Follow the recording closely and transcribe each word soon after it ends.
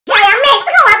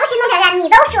你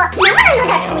都说，能不能有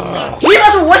点出息？你要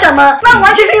是我想嘛，那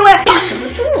完全是因为把持不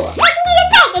住。那今天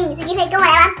就再给你一次机会，跟我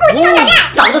来玩不心动挑战。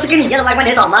早都是跟你一样的歪瓜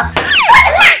裂枣吗？说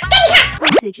什么呢？给你看。为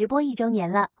此直播1周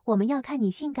年了，我们要看你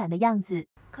性感的样子。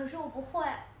可是我不会。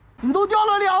你都掉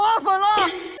了2万粉了。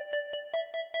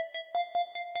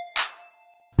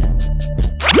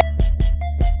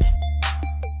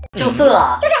就这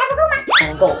啊？就是还不够吗？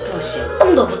不够，不行，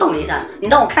动都不动一下。你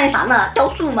让我看啥呢？雕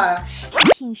塑吗？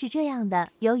事情是这样的，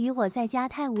由于我在家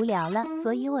太无聊了，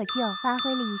所以我就发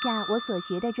挥了一下我所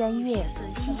学的专业，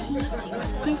嘻嘻。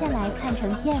接下来看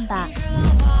成片吧。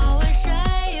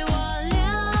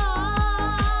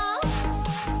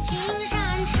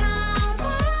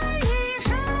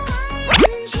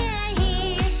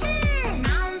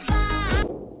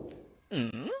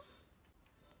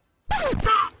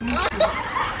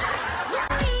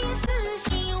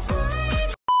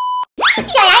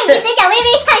小杨已经嘴角微微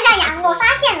向上扬，我发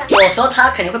现了。我说他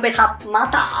肯定会被他妈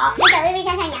打。嘴角微微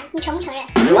向上扬，你承不承认？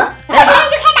有吗？不承认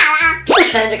就开打了啊！不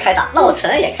承认就开打，那我承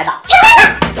认也开打。承认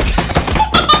了。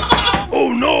Oh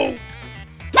no！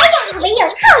 哎呀，唯有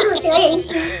套路得人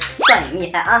心。算你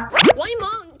厉害啊！王一萌，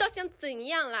你到底想怎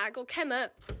样啦？给我开门！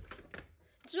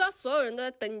知道所有人都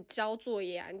在等你交作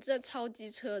业啊！你真的超机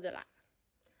车的啦！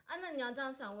啊，那你要这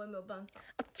样想，我也没有办法。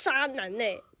啊，渣男呢？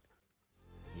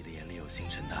你的眼里有星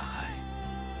辰大海，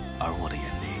而我的眼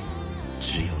里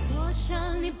只有你。我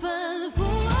向你奔赴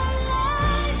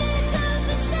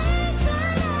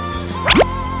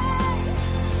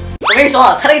我跟你说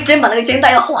啊，他那个肩膀那个肩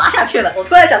带要滑下去了。我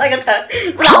突然想到一个词，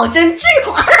老针巨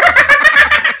滑。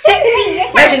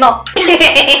没有行动。行，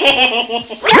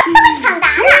这么抢答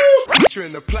呢？这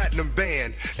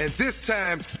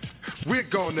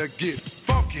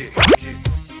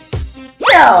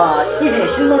一点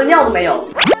心动的尿都没有。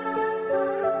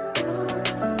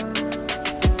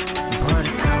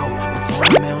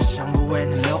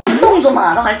动作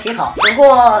嘛，倒还挺好，不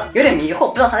过有点迷惑，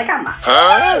不知道他在干嘛。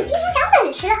你今天长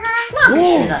本事了哈！那必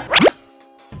须的。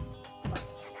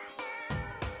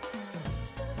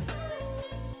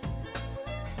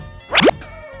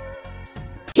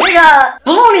那个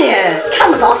不露脸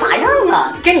看不着啥样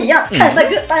啊？跟你一样看帅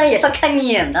哥，当然也是要看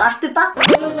脸的啦，对吧？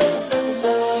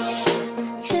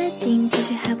确定其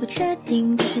实还不确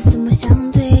定，只是四目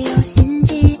相对有心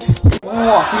机。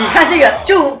哇，你看这个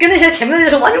就跟那些前面的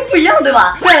就是完全不一样，对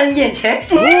吧？会让人眼前，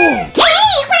会让人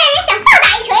想暴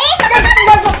打一锤。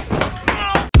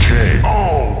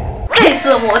这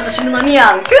次我只是弄了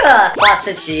2个花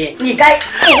痴旗，你该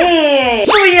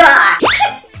注意啦。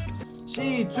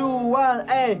记住晚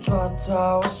安，抓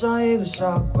到我像一个傻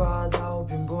瓜，但我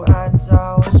并不爱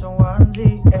他，我想忘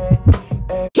记。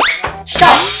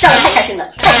笑得太开心了，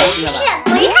太开心了吧？是，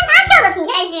我一看他笑得挺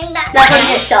开心的。然后你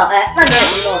也笑，那你也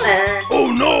心动Oh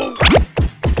no！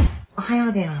 おはよ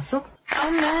うでやす。外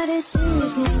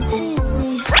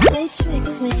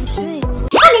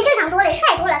面正常多了，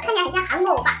帅多了，看起来很像韩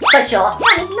国欧巴。帅气哦。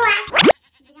让你心动啊！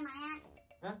你在干嘛呀？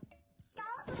搞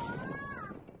死我了！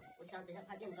我想等一下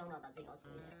拍变装了，把自己搞丑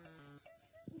一点。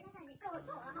你想想，你够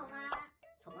丑了好吗？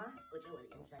丑吗？我觉得我的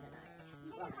颜值还在哪里？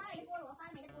你这发了没的菠萝，发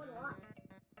了没的菠萝。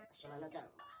行吧，那这样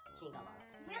吧，先搞吧。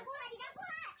不要过来，你不要过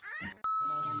来啊！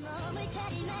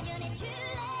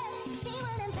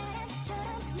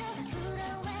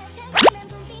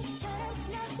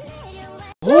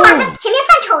哇，他前面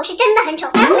扮丑是真的很丑，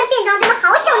但后面变装真的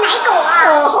好小奶狗啊！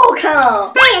哦，好好看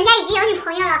哦。但人家已经有女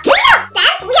朋友了，不要，咱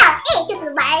不要，就此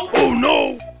玩。Oh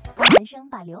no！ 男生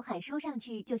把刘海梳上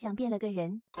去，就像变了个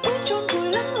人。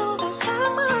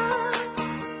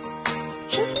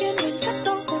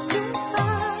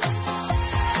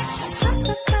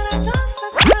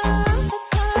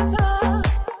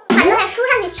把刘海梳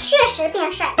上去确实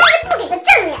变帅，但是不给个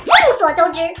正脸，众所周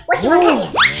知，我喜欢看脸。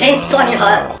行，算你狠。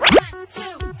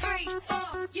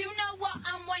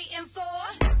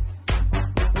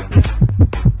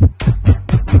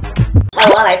哎，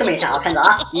我要来这么一下啊，看着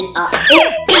啊，1、2、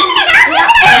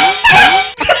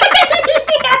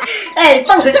哎，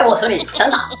棒槌在我手里，想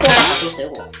打多打都随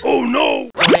我。Oh no！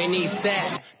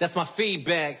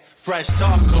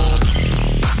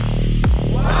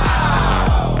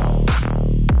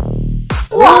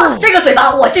 哇，这个嘴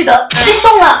巴我记得，心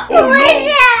动了。不是，我只是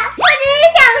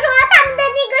想说他们的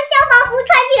那个消防服穿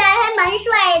起来还蛮帅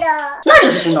的。那就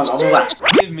是心动了，不管。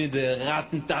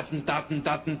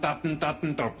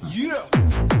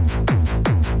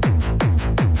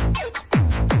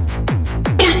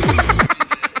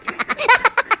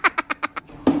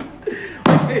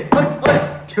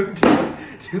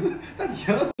停，暂停。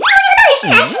他这个到底是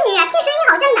男是女啊？听声音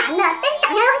好像男的，但是长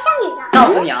相又像女的。告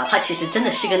诉你啊，他其实真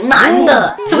的是个男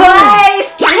的。Surprise！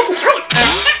长得挺漂亮的。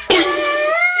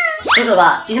叔叔，数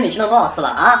吧，今天你心动多少次了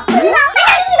啊？我知道，还想逼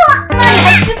你多。那你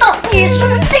还知道你输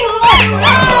定了！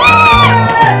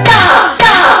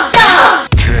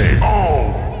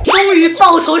终于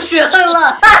报仇雪恨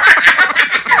了！好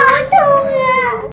聪明。